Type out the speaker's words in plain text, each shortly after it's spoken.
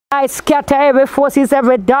I scatter every forces,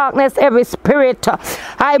 every darkness, every spirit.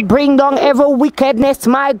 I bring down every wickedness,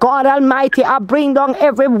 my God Almighty. I bring down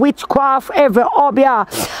every witchcraft, every obia.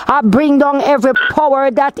 I bring down every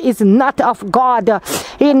power that is not of God.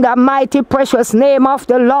 In the mighty precious name of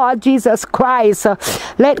the Lord Jesus Christ.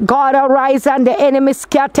 Let God arise and the enemy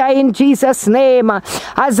scatter in Jesus' name.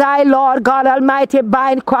 As I, Lord God Almighty,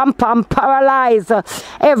 bind, cramp, and paralyze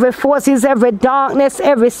every forces, every darkness,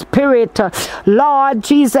 every spirit. Lord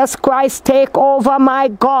Jesus Christ, take over, my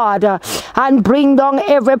God, and bring down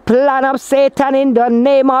every plan of Satan in the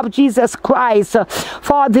name of Jesus Christ.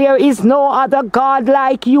 For there is no other God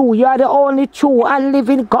like you. You are the only true and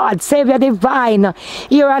living God, Savior divine.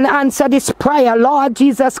 Hear and answer this prayer, Lord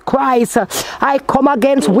Jesus Christ. I come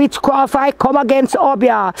against witchcraft. I come against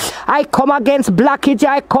obia. I come against blockage.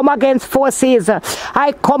 I come against forces.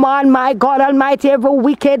 I command, my God Almighty, every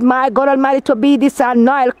wicked, my God Almighty, to be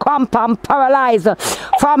disannulled, cramp, and paralyzed.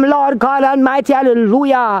 From Lord God Almighty,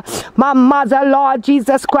 hallelujah. My mother, Lord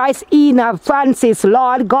Jesus Christ, Ina, Francis,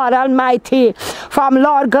 Lord God Almighty. From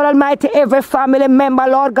Lord God Almighty, every family member,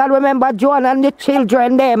 Lord God, remember John and the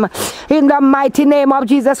children, them. In the mighty name of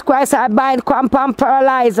Jesus Christ, I bind, cramp, and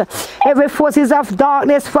paralyze every forces of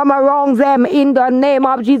darkness from around them. In the name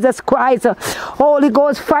of Jesus Christ. Holy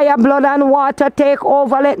Ghost, fire, blood, and water take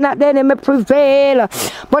over. Let not the enemy prevail,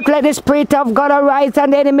 but let the Spirit of God arise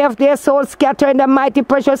and the enemy of their soul scatter in the mighty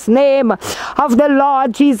precious name of the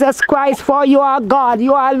Lord Jesus Christ. For you are God,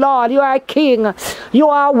 you are Lord, you are King, you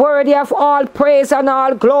are worthy of all praise and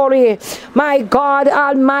all glory, my God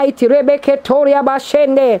Almighty. Rebecca Toria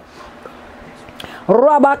Bashende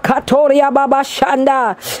Rabba Katoria Baba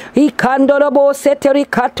Shanda Ikandorobo Seteri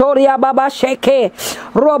Katoria Baba Sheke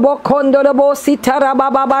Robo Kondorobo Sitara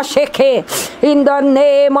Baba Sheke. In the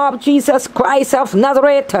name of Jesus Christ of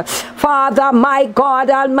Nazareth, Father, my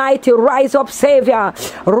God Almighty, rise up, Savior,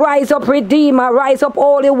 rise up, Redeemer, rise up,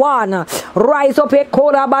 Holy One, rise up,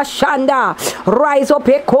 Ekora Bashanda, rise up,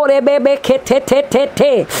 Ekore Bebe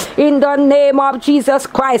Kete. In the name of Jesus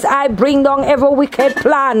Christ, I bring down every wicked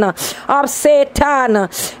plan of Satan.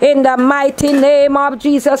 In the mighty name of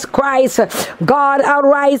Jesus Christ, God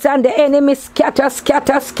arise and the enemy scatter.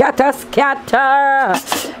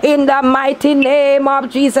 In the mighty name of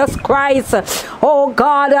Jesus Christ, oh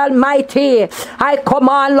God Almighty, I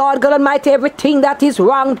command, Lord God Almighty, everything that is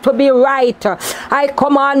wrong to be right. I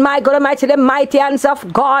command, my God Almighty, the mighty hands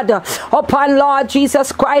of God upon Lord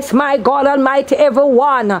Jesus Christ, my God Almighty,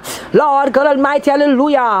 everyone, Lord God Almighty,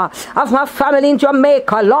 hallelujah, of my family in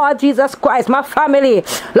Jamaica, Lord Jesus Christ, my family,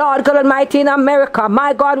 Lord God Almighty, in America,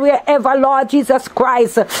 my God, wherever, Lord Jesus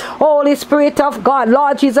Christ, Holy Spirit of God,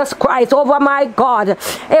 Lord Jesus Christ, over my God,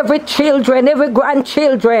 every children, every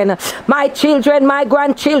grandchildren, my children, my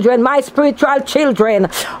grandchildren, my spiritual children,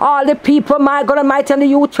 all the people, my God Almighty, on the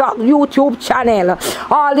YouTube channel,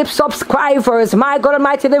 all the subscribers, my God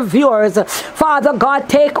Almighty, the viewers, Father God,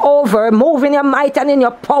 take over, move in your might and in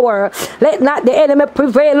your power. Let not the enemy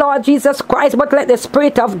prevail, Lord Jesus Christ, but let the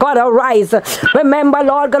Spirit of God arise. Remember,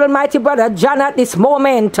 Lord God Almighty, Brother John at this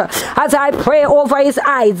moment, as I pray over his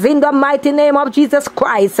eyes, in the mighty name of Jesus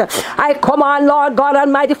Christ, I command, Lord God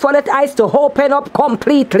Almighty, for that eyes to open up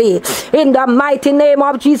completely, in the mighty name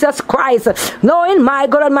of Jesus Christ, knowing, my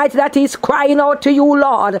God Almighty, that he's crying out to you,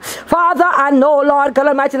 Lord. Father, I know, Lord God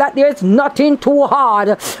Almighty, that there is nothing too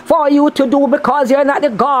hard for you to do, because you're not the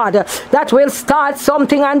God that will start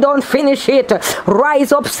something and don't finish it.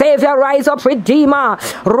 Rise up, Savior, rise up, Redeemer,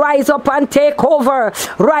 rise up and take over,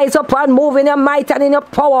 rise up and move in your might and in your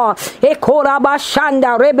power.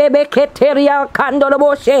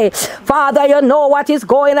 Father, you know what is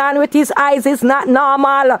going on with his eyes is not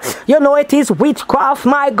normal. You know it is witchcraft,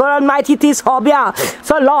 my God Almighty, it is hobia.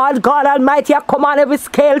 So Lord God Almighty, I command every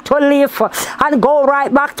scale to lift and go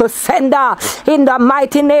right back to sender, in the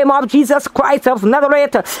mighty name of Jesus Christ of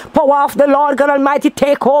Nazareth. Power of the Lord God Almighty,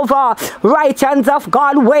 take over. Right hands of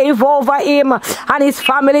God wave over him and his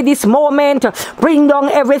family this moment. Bring down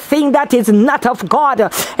everything that is not of God,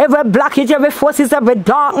 every blockage, every forces, every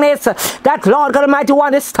darkness that, Lord God Almighty,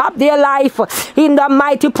 want to stop their life, in the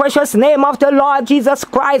mighty precious name of the Lord Jesus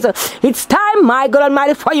Christ. It's time, my God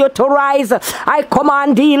Almighty, for you to rise. I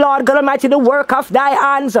command thee, Lord God Almighty, the work of thy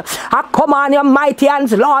hands. I command your mighty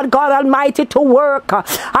hands, Lord God Almighty, to work.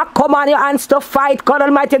 I command your hands to fight, God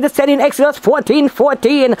Almighty. They said in Exodus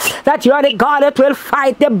 14:14 that you are the God that will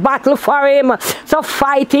fight the battle for him. So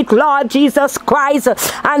fight it, Lord Jesus Christ,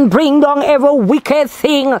 and bring down every wicked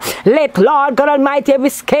thing. Let, Lord God Almighty, every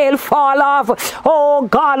scale fall off. Oh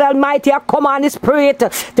God Almighty, I command the Spirit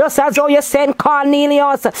Spirit, just as though you sent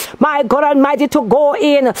Cornelius, my God Almighty, to go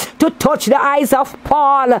in, to touch the eyes of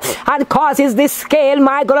Paul, and causes the scale,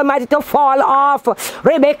 my God Almighty, to fall off.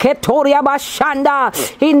 Rebecca Toria Bashanda,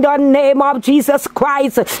 in the name of Jesus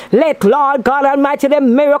Christ, let Lord God Almighty, the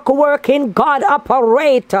miracle working God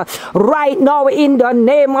operate right now in the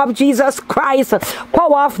name of Jesus Christ.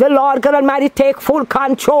 Power of the Lord God Almighty, take full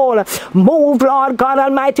control. Move, Lord God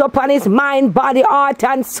Almighty, upon his mind, body, heart,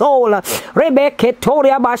 and soul. Rebecca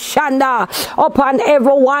Toria Bashanda, upon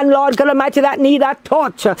everyone, Lord God Almighty, that need a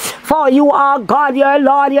touch. For you are God, your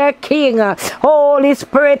Lord, your King. Holy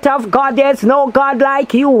Spirit of God, there's no God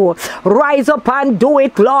like you. Rise up and do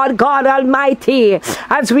it, Lord God Almighty,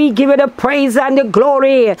 as we give you the praise and the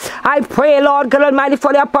glory. I pray, Lord God Almighty,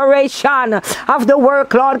 for the operation of the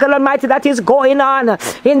work, Lord God Almighty, that is going on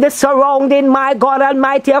in the surrounding, my God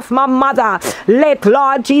Almighty, of my mother. Let,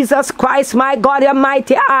 Lord Jesus Christ, my God, your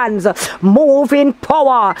mighty hands move in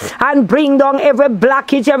power and bring down every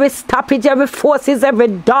blockage, every stoppage, every forces, every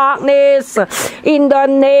darkness in the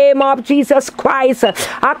name of Jesus Christ.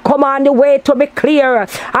 I command the way to be clear.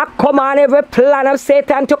 I command every plan of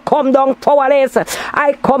Satan to come down powerless.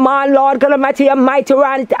 I command, Lord God Almighty, your mighty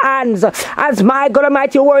right hands, as my God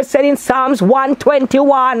Almighty word said in Psalms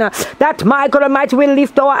 121, that my God Almighty will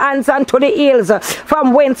lift our hands unto the hills,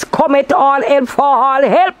 from whence cometh all help. For all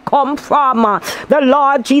help come from the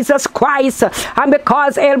Lord Jesus Christ, and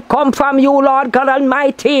because help come from you, Lord God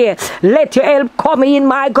Almighty, let your help come in,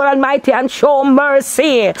 my God Almighty, and show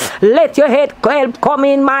mercy. Let your help come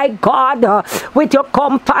in, my God, with your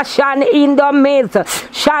compassion in the midst,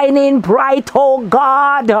 shining bright, oh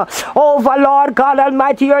God, over, Lord God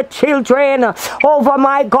Almighty, your children, over,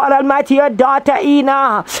 my God Almighty, your daughter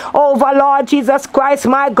Ina, over, Lord Jesus Christ,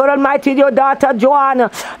 my God Almighty, your daughter Joanne,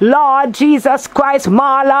 Lord Jesus Christ,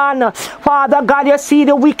 Marlon. Father God, you see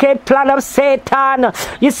the wicked plan of Satan,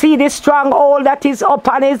 you see the stronghold that is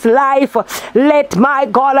upon his life. Let, my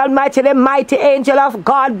God Almighty, the mighty angel of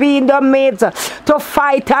God be in the midst to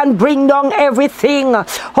fight and bring down everything.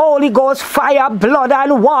 Holy Ghost fire, blood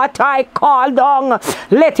and water I call down.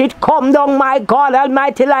 Let it come down, my God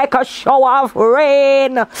Almighty, like a shower of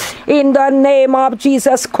rain in the name of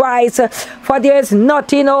Jesus Christ. For there is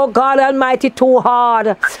nothing, oh God Almighty, too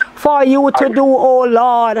hard for you to do, oh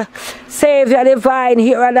Lord. Savior divine,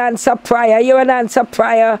 hear and answer prayer. Hear and answer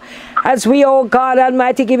prayer. As we, oh God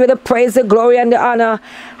Almighty, give you the praise, the glory, and the honor.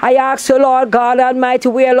 I ask you, Lord God Almighty,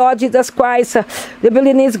 where, Lord Jesus Christ, the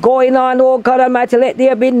building is going on, oh God Almighty, let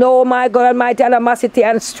there be no, my God Almighty, animosity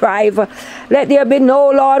and strife. Let there be no,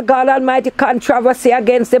 Lord God Almighty, controversy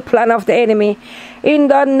against the plan of the enemy. In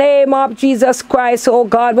the name of Jesus Christ, oh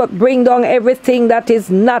God, but bring down everything that is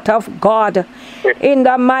not of God. In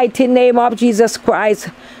the mighty name of Jesus Christ,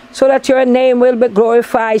 so that your name will be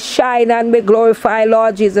glorified, shine and be glorified,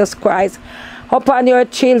 Lord Jesus Christ, upon your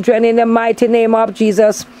children in the mighty name of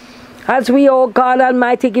Jesus. As we, oh God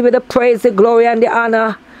Almighty, give you the praise, the glory, and the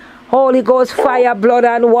honor. Holy Ghost, fire, blood,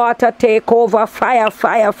 and water, take over. Fire,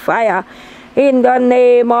 fire, fire. In the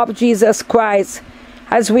name of Jesus Christ.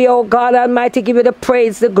 As we, oh God Almighty, give you the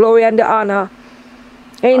praise, the glory, and the honor.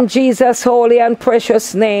 In Jesus' holy and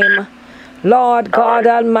precious name. Lord God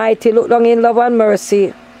Almighty, look down in love and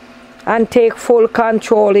mercy and take full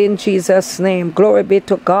control in Jesus' name. Glory be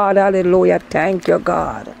to God. Hallelujah. Thank you,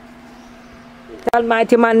 God.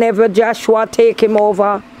 Almighty man, never Joshua, take him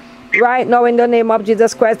over. Right now, in the name of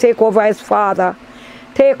Jesus Christ, take over his father.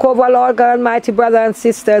 Take over, Lord God Almighty, brothers and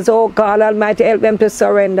sisters. Oh God Almighty, help them to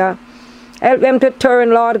surrender. Help them to turn,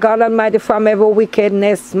 Lord God Almighty, from every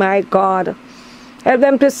wickedness, my God. Help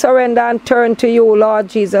them to surrender and turn to you, Lord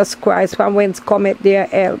Jesus Christ, from whence cometh their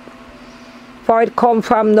help. For it come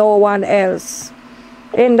from no one else.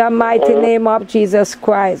 In the mighty name of Jesus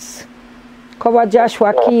Christ. Cover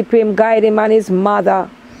Joshua, keep him, guide him and his mother,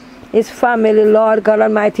 his family, Lord God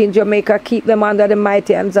Almighty, in Jamaica. Keep them under the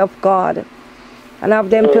mighty hands of God. And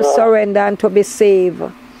have them to surrender and to be saved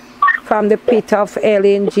from the pit of hell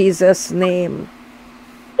in Jesus' name.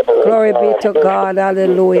 Glory be to God.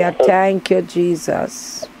 Hallelujah. Thank you,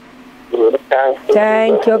 Jesus.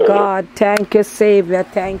 Thank you, God. Thank you, Savior.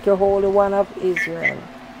 Thank you, Holy One of Israel.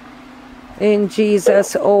 In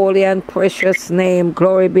Jesus' holy and precious name.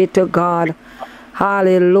 Glory be to God.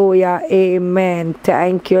 Hallelujah. Amen.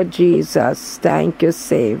 Thank you, Jesus. Thank you,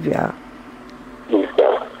 Savior.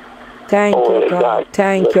 Thank you, God.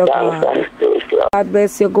 Thank you, God. God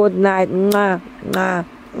bless you. Good night. Mwah, mwah,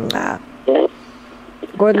 mwah.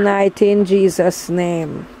 Good night in Jesus'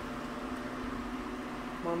 name.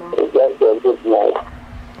 Mama. Good night.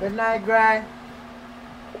 Good night, Gray.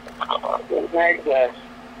 Good night, Gray.